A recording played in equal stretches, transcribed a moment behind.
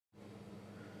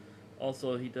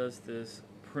Also, he does this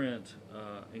print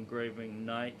engraving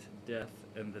Night, Death,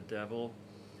 and the Devil,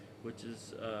 which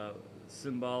is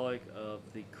symbolic of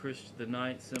the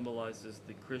knight symbolizes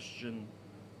the Christian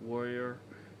warrior,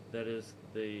 that is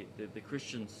the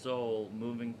Christian soul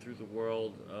moving through the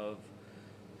world of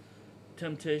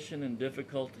temptation and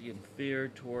difficulty and fear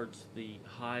towards the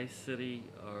high city,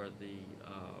 or the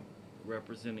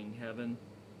representing heaven.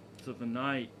 So the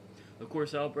knight, of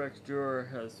course, Albrecht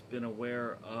Dürer has been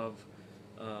aware of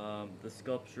the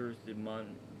sculptures.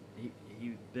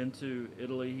 He'd been to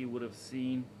Italy. He would have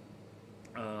seen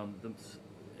the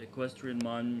equestrian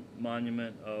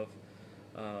monument of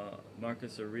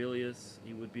Marcus Aurelius.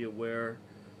 He would be aware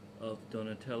of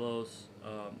Donatello's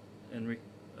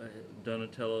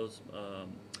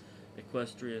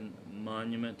equestrian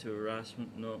monument to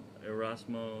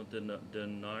Erasmo de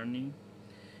Narni.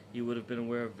 He would have been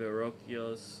aware of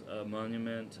Verrocchio's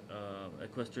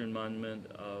equestrian monument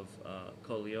of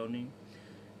Colleoni.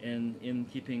 And in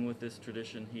keeping with this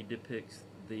tradition, he depicts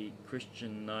the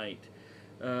Christian knight.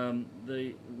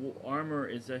 The armor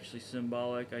is actually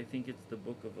symbolic. I think it's the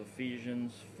book of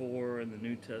Ephesians 4 in the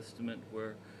New Testament,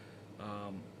 where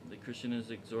the Christian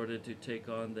is exhorted to take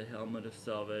on the helmet of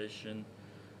salvation,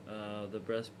 the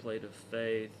breastplate of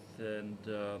faith, and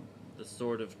the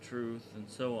sword of truth, and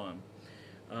so on.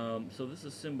 So this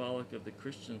is symbolic of the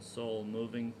Christian soul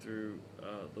moving through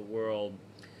the world,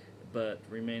 but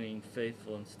remaining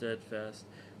faithful and steadfast.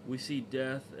 We see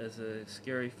death as a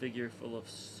scary figure full of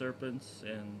serpents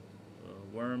and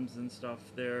worms and stuff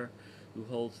there, who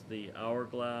holds the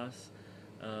hourglass,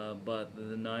 but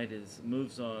the knight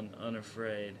moves on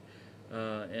unafraid,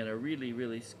 and a really,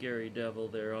 really scary devil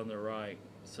there on the right.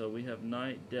 So we have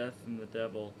night, death, and the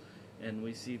devil, and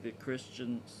we see the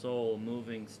Christian soul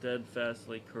moving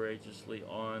steadfastly, courageously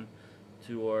on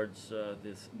towards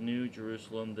this new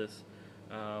Jerusalem, this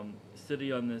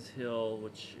city on this hill,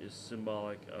 which is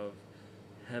symbolic of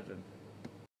heaven.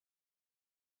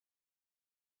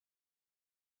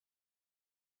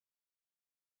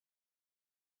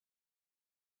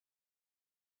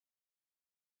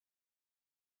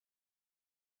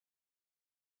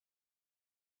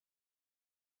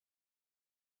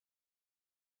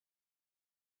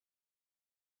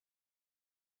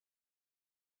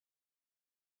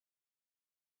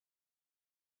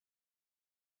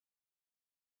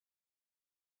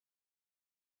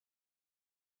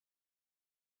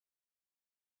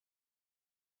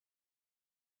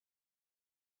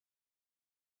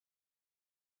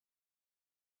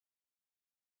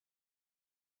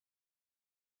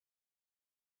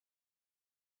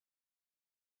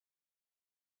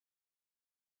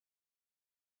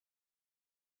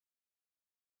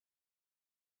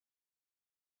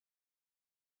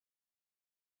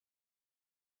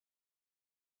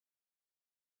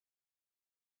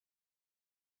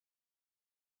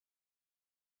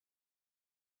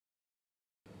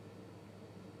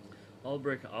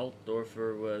 Albrecht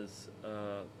Altdorfer was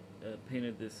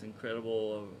painted this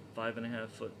incredible 5.5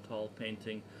 foot tall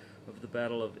painting of the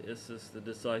Battle of Issus, the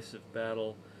decisive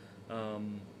battle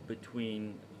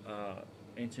between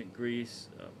ancient Greece,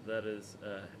 that is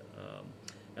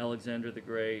Alexander the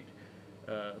Great,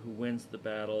 who wins the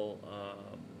battle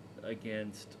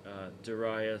against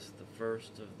Darius the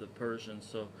First of the Persians.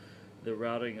 So the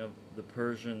routing of the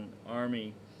Persian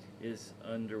army is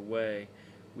underway.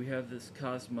 We have this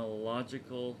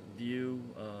cosmological view,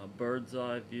 bird's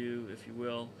eye view, if you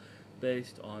will,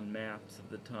 based on maps of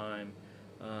the time.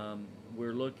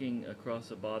 We're looking across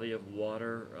a body of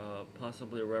water,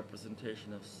 possibly a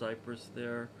representation of Cyprus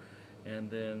there,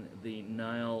 and then the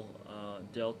Nile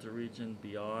Delta region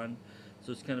beyond.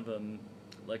 So it's kind of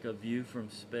like a view from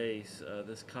space,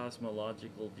 this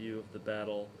cosmological view of the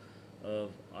Battle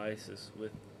of Issus,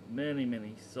 with many,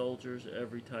 many soldiers,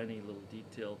 every tiny little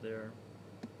detail there.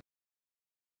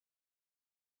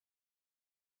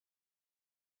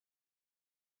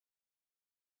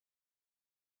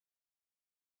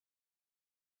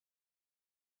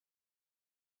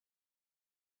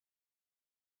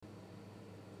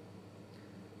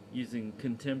 Using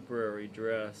contemporary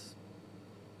dress.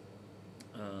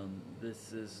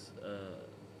 This is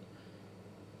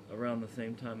around the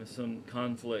same time as some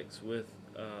conflicts with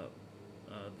the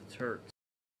Turks.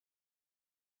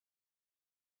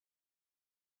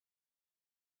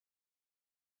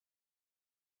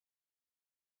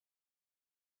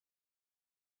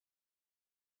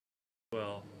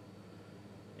 Well,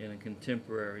 in a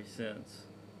contemporary sense.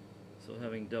 So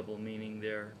having double meaning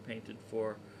there, painted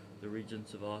for the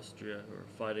regents of Austria who are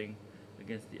fighting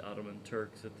against the Ottoman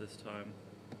Turks at this time.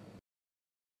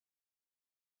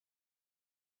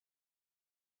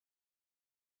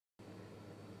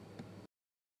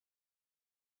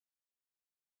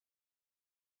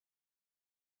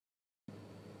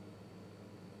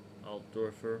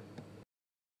 Altdorfer.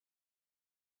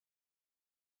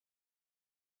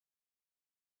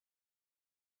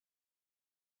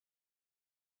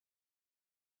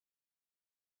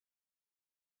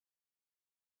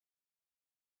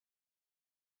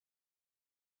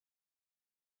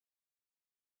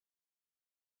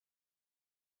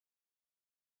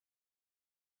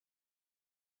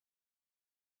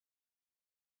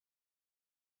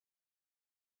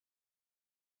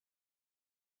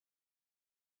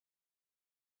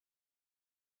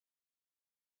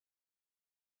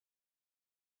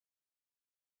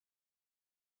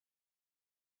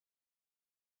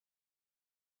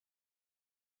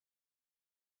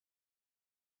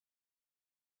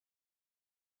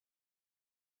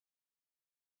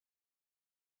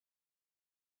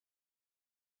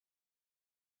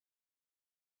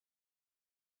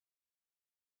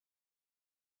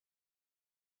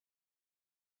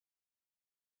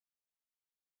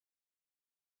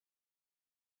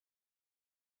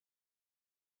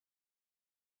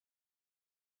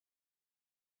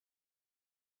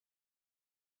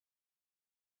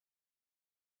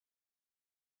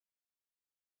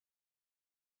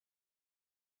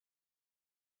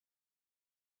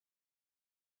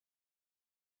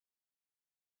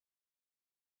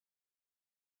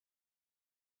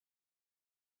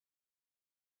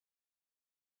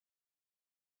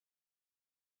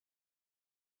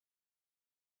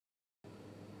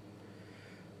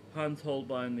 Hans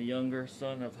Holbein the Younger,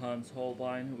 son of Hans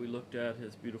Holbein, who we looked at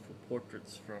his beautiful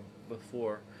portraits from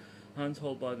before. Hans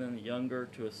Holbein the Younger,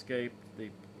 to escape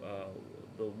the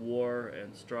war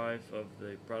and strife of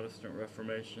the Protestant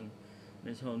Reformation in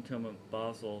his hometown of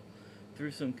Basel,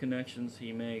 through some connections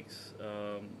he makes,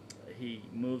 he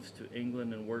moves to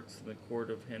England and works in the court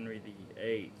of Henry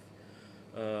VIII.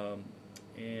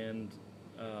 And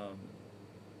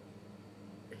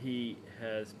he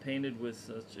has painted with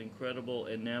such incredible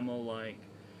enamel-like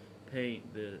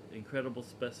paint the incredible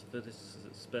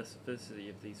specificity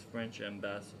of these French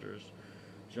ambassadors,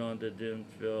 Jean de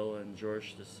Dinfil and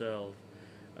Georges de Selve.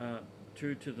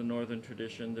 True to the northern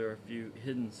tradition, there are a few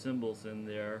hidden symbols in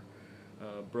there.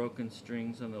 Broken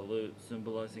strings on the lute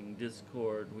symbolizing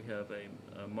discord. We have a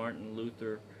Martin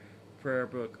Luther prayer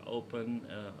book open,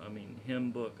 hymn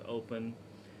book open,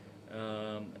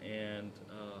 and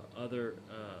other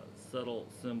subtle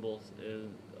symbols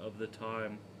of the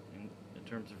time in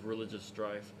terms of religious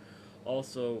strife.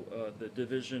 Also, the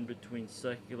division between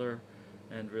secular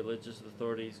and religious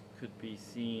authorities could be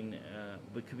seen,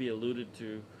 but could be alluded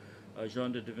to.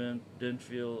 Jean de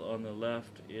Dinfil on the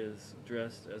left is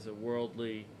dressed as a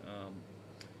worldly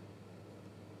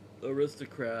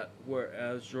aristocrat,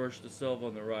 whereas Georges de Selve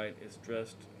on the right is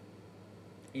dressed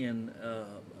in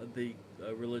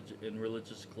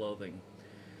religious clothing.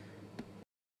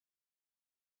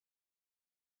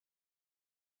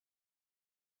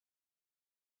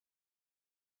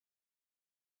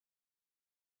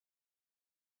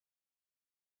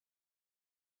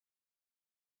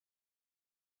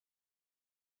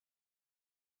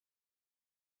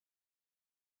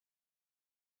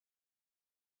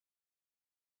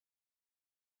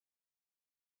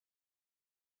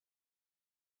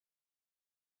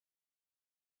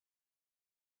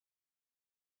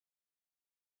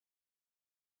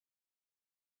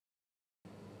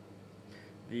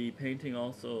 The painting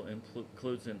also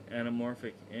includes an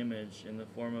anamorphic image in the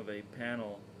form of a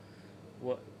panel,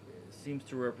 what seems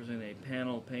to represent a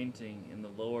panel painting in the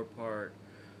lower part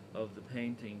of the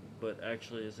painting, but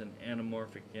actually is an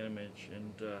anamorphic image.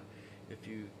 And if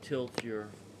you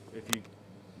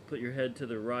put your head to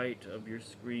the right of your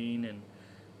screen and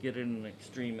get it in an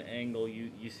extreme angle,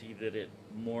 you see that it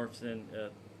morphs in,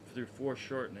 through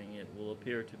foreshortening, it will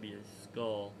appear to be a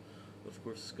skull. Of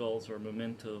course, skulls are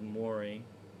memento mori.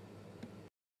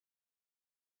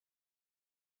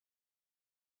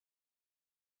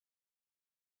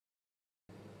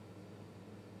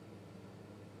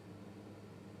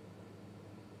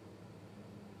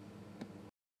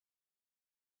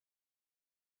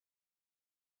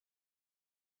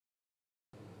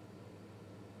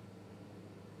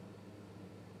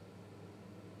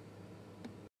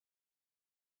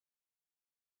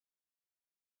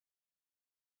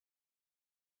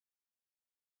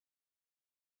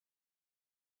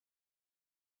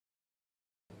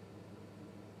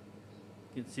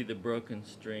 You can see the broken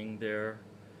string there,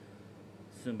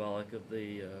 symbolic of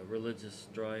the religious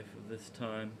strife of this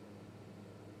time.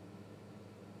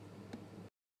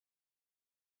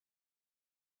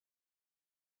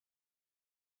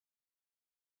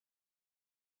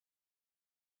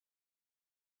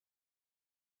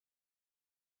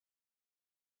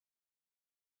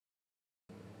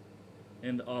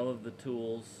 and all of the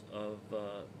tools of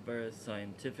various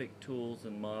scientific tools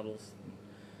and models,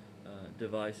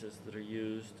 devices that are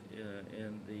used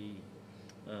in the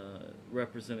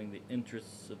representing the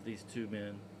interests of these two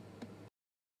men.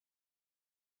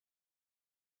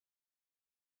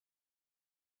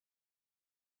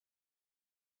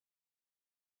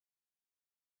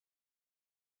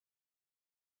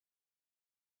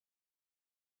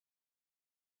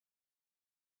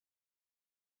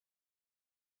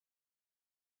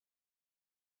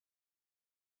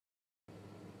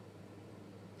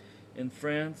 In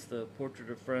France, the portrait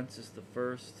of Francis the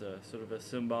First, sort of a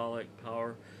symbolic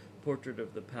power portrait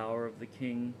of the power of the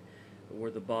king, where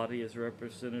the body is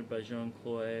represented by Jean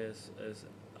Clouet as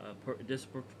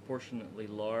disproportionately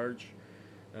large,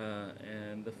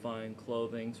 and the fine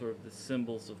clothing, sort of the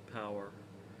symbols of power.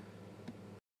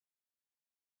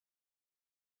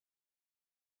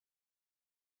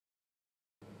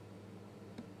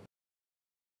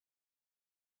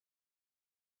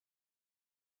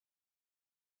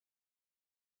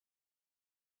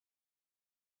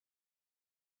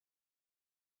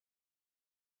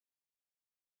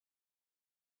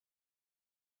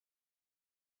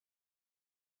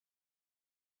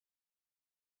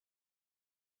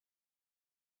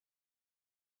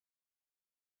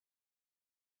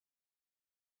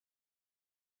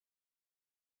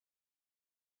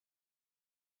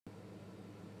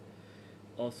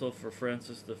 Also for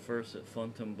Francis the First at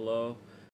Fontainebleau,